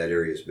 because that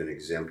area has been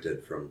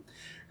exempted from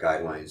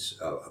guidelines,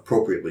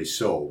 appropriately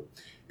so,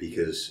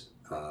 because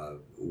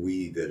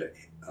we that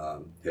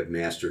have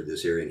mastered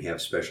this area and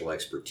have special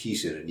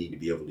expertise in it need to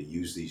be able to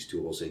use these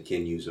tools and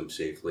can use them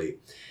safely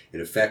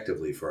and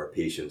effectively for our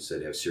patients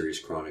that have serious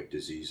chronic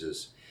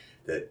diseases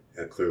that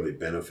clearly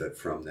benefit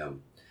from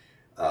them.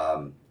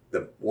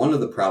 One of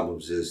the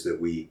problems is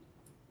that we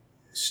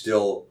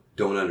still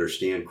don't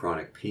understand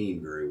chronic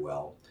pain very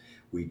well.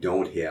 We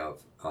don't have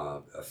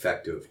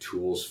effective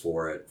tools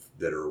for it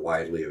that are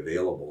widely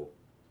available.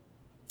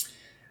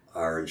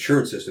 Our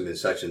insurance system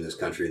is such in this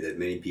country that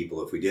many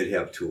people, if we did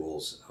have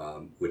tools,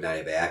 would not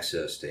have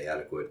access to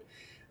adequate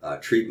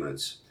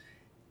treatments.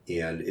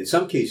 And in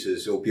some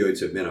cases, opioids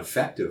have been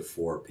effective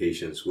for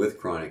patients with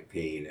chronic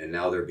pain, and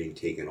now they're being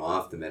taken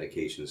off the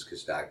medications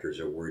because doctors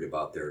are worried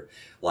about their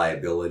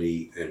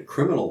liability and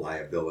criminal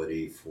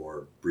liability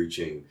for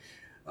breaching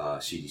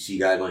CDC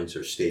guidelines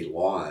or state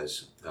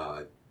laws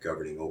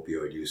governing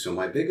opioid use. So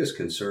my biggest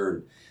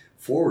concern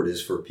forward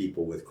is for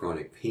people with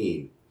chronic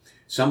pain,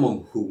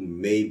 someone who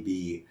may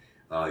be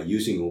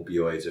using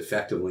opioids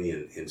effectively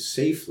and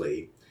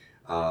safely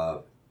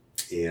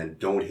and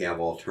don't have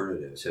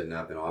alternatives, have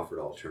not been offered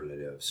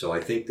alternatives. So I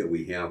think that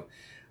we have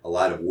a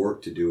lot of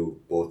work to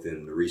do both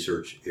in the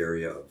research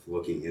area of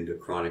looking into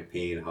chronic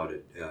pain, how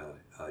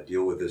to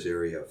deal with this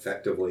area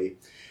effectively,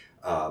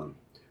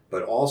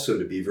 but also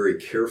to be very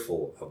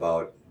careful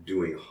about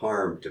doing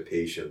harm to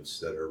patients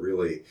that are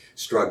really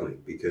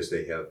struggling because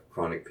they have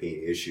chronic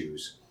pain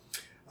issues.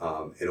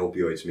 And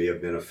opioids may have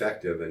been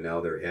effective, and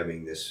now they're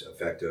having this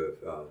effective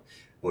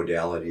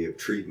modality of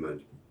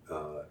treatment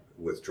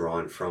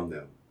withdrawn from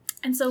them.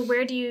 And so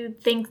where do you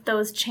think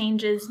those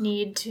changes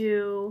need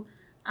to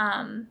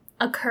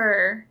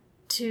occur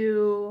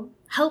to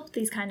help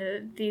these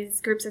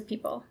groups of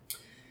people?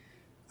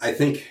 I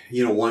think,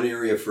 one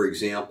area, for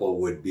example,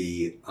 would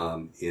be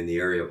in the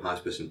area of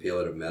hospice and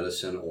palliative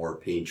medicine or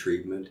pain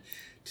treatment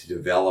to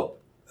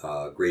develop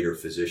greater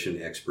physician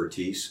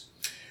expertise.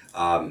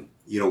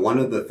 One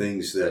of the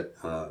things that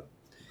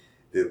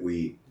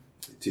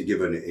to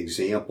give an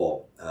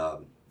example,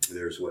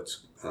 there's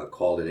what's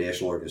called a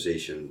National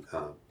Organization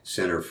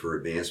Center for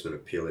Advancement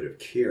of Palliative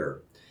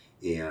Care,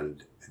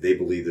 and they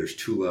believe there's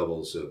two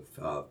levels of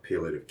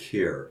palliative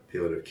care.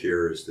 Palliative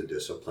care is the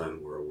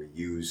discipline where we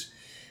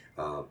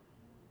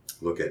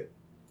look at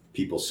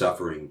people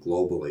suffering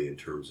globally in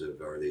terms of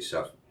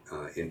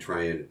and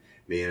try and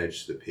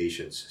manage the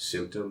patient's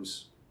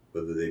symptoms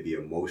whether they be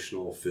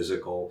emotional,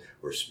 physical,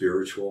 or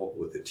spiritual,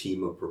 with a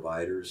team of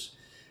providers,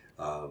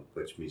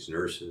 which means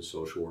nurses,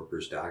 social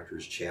workers,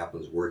 doctors,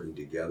 chaplains working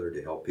together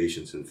to help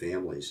patients and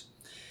families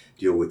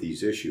deal with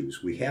these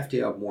issues. We have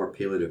to have more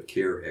palliative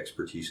care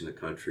expertise in the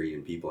country,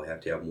 and people have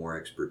to have more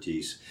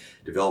expertise,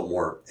 develop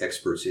more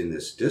experts in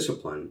this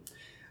discipline.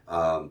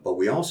 But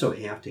we also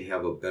have to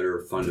have a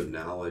better fund of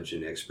knowledge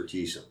and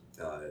expertise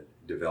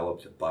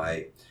developed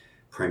by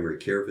primary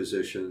care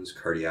physicians,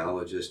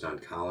 cardiologists,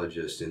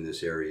 oncologists in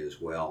this area as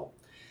well.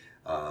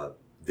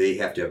 They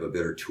have to have a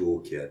better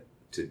toolkit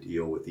to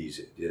deal with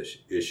these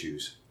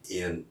issues.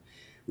 And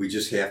we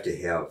just have to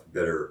have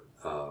better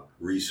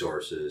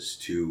resources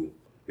to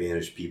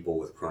manage people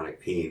with chronic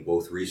pain,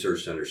 both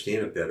research to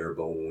understand it better,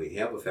 but when we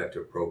have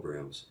effective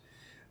programs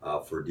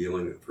for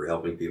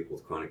helping people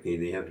with chronic pain,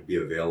 they have to be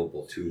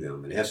available to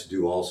them. It has to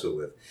do also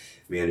with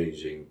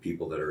managing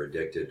people that are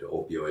addicted to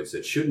opioids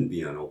that shouldn't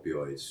be on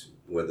opioids,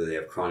 whether they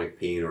have chronic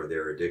pain or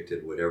they're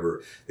addicted,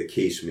 whatever the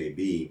case may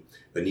be,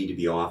 but need to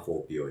be off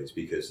opioids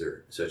because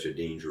they're such a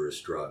dangerous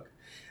drug.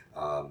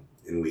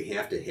 And we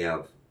have to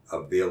have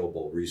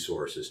available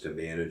resources to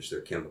manage their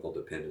chemical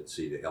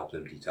dependency, to help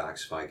them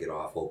detoxify, get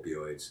off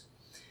opioids,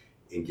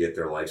 and get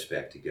their lives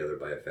back together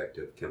by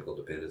effective chemical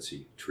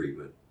dependency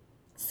treatment.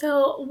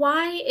 So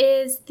why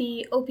is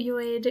the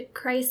opioid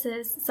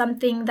crisis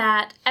something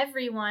that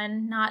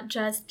everyone, not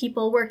just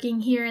people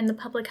working here in the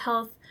public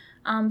health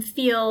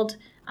field,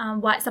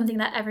 something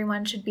that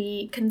everyone should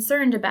be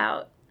concerned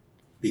about?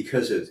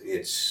 Because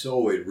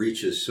it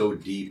reaches so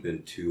deep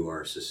into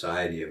our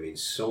society. I mean,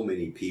 so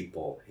many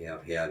people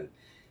have had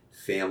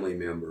family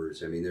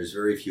members. I mean, there's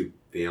very few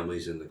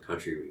families in the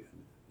country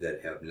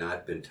that have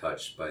not been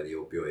touched by the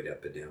opioid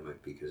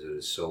epidemic because it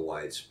is so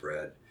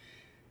widespread.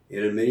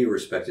 And in many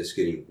respects, it's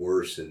getting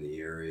worse in the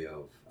area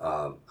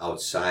of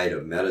outside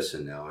of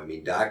medicine now. I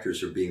mean,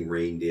 doctors are being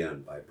reined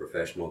in by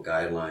professional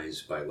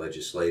guidelines, by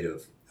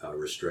legislative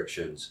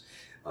restrictions,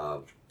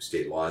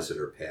 state laws that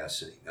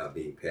are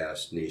being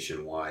passed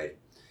nationwide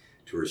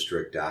to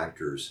restrict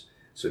doctors.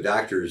 So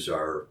doctors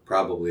are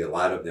probably, a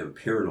lot of them,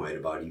 paranoid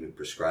about even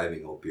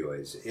prescribing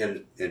opioids.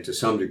 And to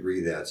some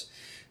degree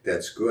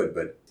that's good.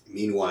 But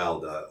meanwhile,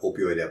 the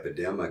opioid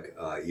epidemic,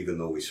 even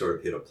though we sort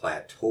of hit a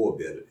plateau a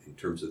bit in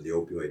terms of the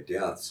opioid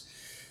deaths,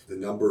 the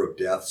number of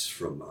deaths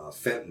from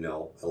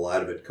fentanyl, a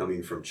lot of it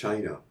coming from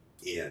China,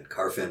 and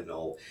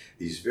carfentanil,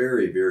 these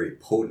very, very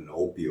potent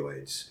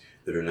opioids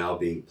that are now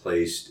being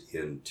placed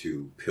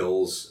into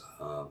pills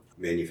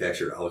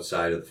manufactured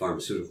outside of the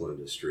pharmaceutical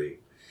industry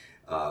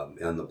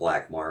on the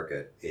black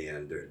market.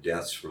 And their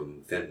deaths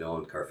from fentanyl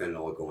and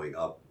carfentanil are going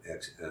up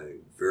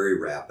very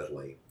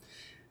rapidly.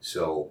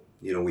 So,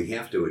 we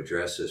have to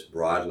address this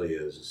broadly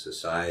as a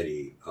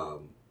society,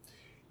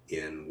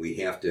 and we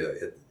have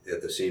to,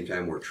 at the same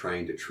time, we're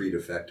trying to treat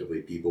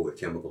effectively people with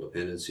chemical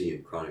dependency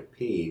and chronic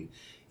pain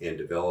and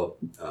develop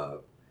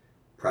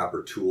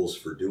proper tools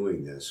for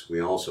doing this. We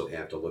also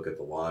have to look at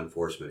the law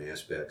enforcement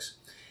aspects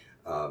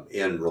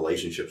and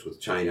relationships with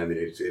China. I mean,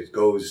 it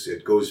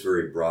goes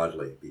very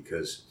broadly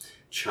because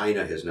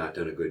China has not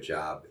done a good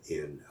job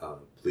in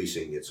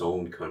policing its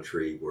own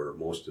country, where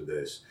most of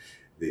this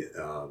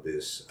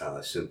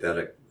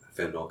synthetic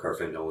fentanyl,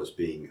 carfentanil, is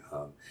being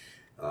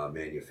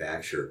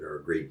manufactured, or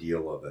a great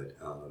deal of it,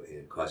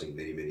 and causing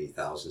many, many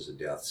thousands of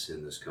deaths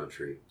in this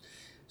country.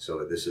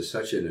 So this is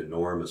such an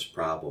enormous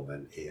problem,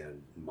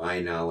 and my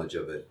knowledge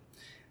of it,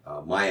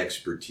 my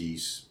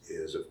expertise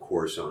is, of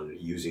course, on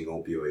using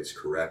opioids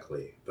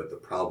correctly, but the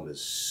problem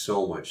is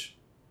so much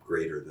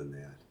greater than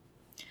that.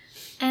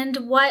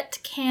 And what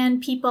can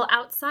people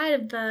outside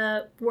of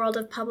the world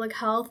of public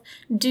health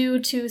do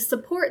to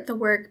support the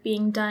work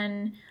being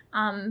done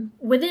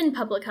within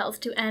public health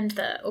to end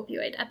the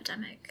opioid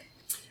epidemic?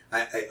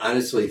 I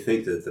honestly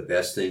think that the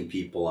best thing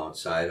people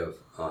outside of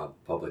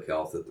public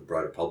health, that the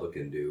broader public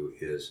can do,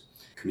 is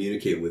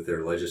communicate with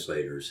their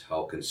legislators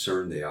how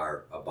concerned they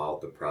are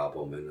about the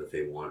problem and that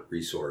they want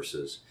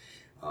resources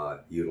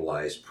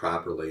utilized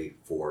properly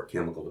for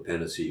chemical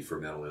dependency, for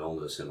mental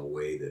illness, in a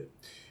way that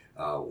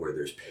where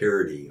there's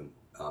parity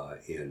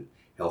in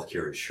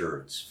healthcare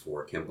insurance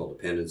for chemical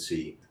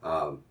dependency,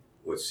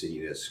 what's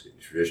seen as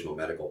traditional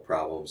medical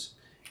problems,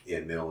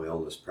 and mental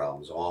illness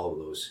problems. All of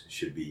those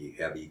should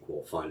have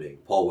equal funding.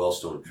 Paul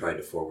Wellstone tried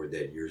to forward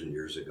that years and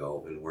years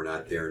ago, and we're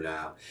not there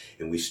now.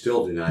 And we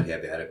still do not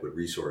have adequate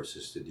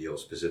resources to deal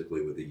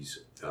specifically with these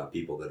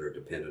people that are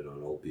dependent on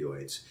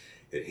opioids.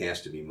 It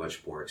has to be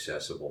much more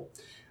accessible.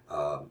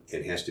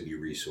 It has to be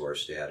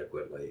resourced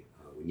adequately.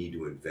 We need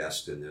to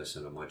invest in this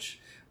in a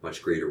much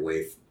greater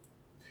way.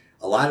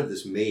 A lot of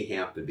this may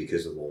happen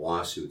because of the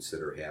lawsuits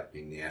that are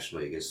happening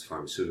nationally against the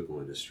pharmaceutical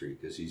industry,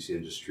 because these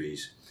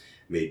industries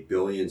made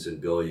billions and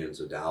billions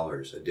of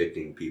dollars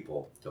addicting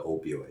people to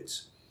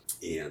opioids.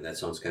 And that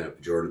sounds kind of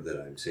pejorative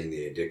that I'm saying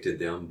they addicted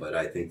them, but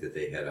I think that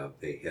they have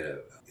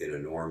an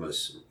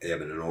enormous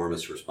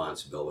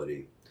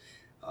responsibility.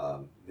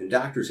 And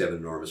doctors have an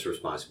enormous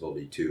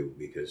responsibility too,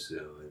 because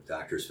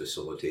doctors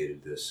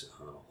facilitated this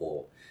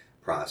whole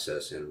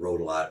process and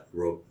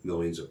wrote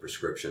millions of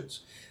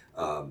prescriptions.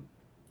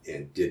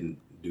 and didn't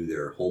do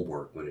their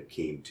homework when it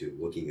came to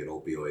looking at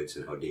opioids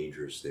and how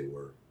dangerous they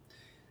were.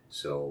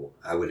 So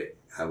I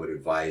would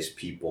advise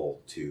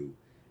people to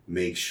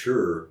make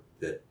sure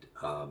that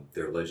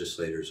their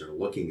legislators are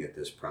looking at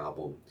this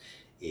problem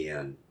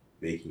and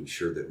making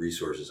sure that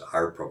resources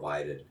are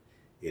provided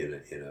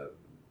in a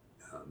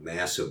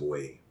massive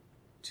way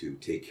to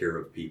take care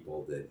of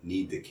people that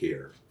need the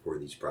care for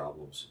these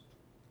problems.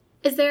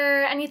 Is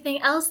there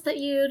anything else that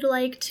you'd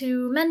like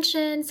to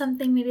mention,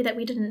 something maybe that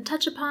we didn't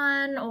touch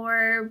upon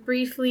or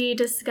briefly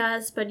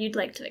discuss but you'd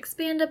like to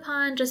expand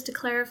upon, just to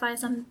clarify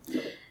some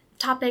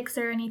topics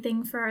or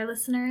anything for our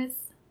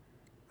listeners?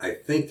 I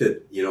think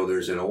that,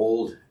 there's an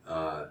old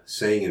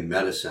saying in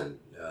medicine,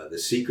 the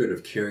secret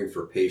of caring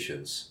for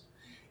patients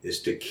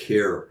is to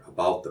care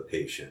about the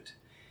patient.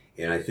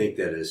 And I think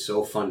that is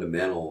so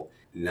fundamental,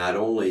 not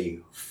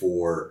only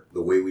for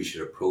the way we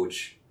should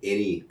approach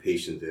any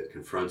patient that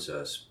confronts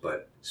us,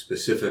 but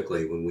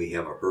specifically when we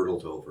have a hurdle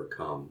to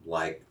overcome,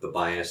 like the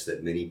bias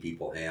that many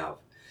people have,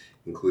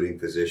 including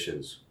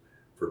physicians,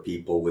 for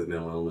people with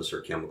mental illness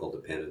or chemical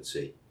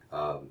dependency.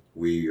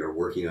 We are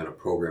working on a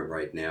program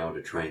right now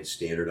to try and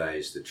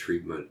standardize the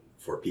treatment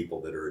for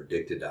people that are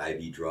addicted to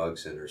IV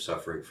drugs and are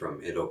suffering from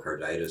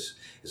endocarditis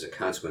as a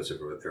consequence of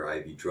their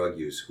IV drug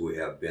use, who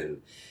have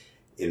been,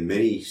 in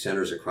many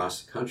centers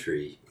across the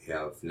country,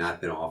 have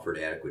not been offered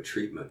adequate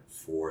treatment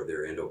for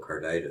their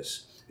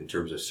endocarditis in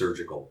terms of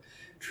surgical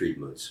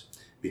treatments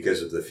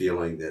because of the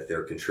feeling that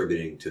they're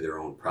contributing to their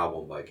own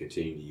problem by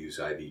continuing to use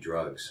IV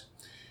drugs.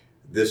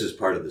 This is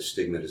part of the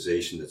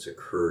stigmatization that's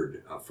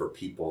occurred for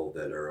people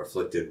that are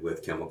afflicted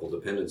with chemical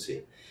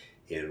dependency.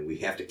 And we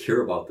have to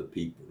care about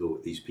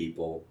these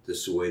people the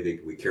way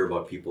that we care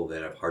about people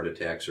that have heart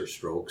attacks or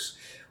strokes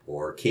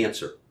or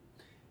cancer.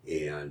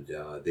 And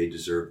they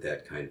deserve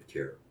that kind of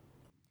care.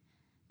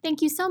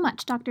 Thank you so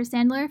much, Dr.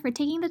 Sandler, for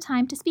taking the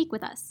time to speak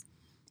with us.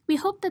 We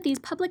hope that these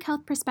public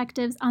health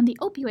perspectives on the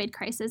opioid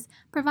crisis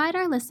provide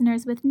our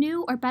listeners with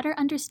new or better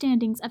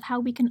understandings of how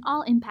we can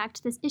all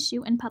impact this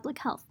issue in public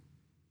health.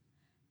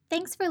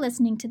 Thanks for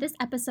listening to this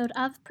episode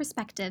of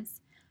Perspectives.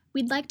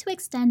 We'd like to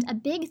extend a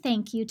big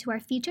thank you to our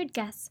featured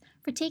guests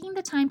for taking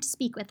the time to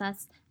speak with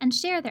us and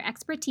share their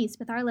expertise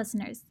with our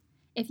listeners.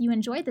 If you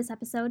enjoyed this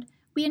episode,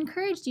 we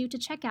encourage you to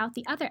check out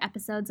the other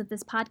episodes of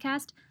this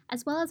podcast,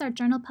 as well as our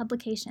journal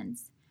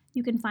publications.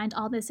 You can find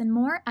all this and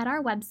more at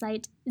our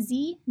website,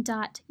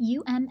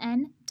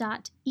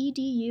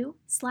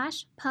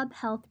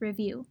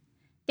 z.umn.edu/pubhealthreview.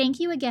 Thank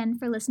you again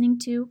for listening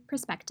to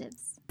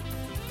Perspectives.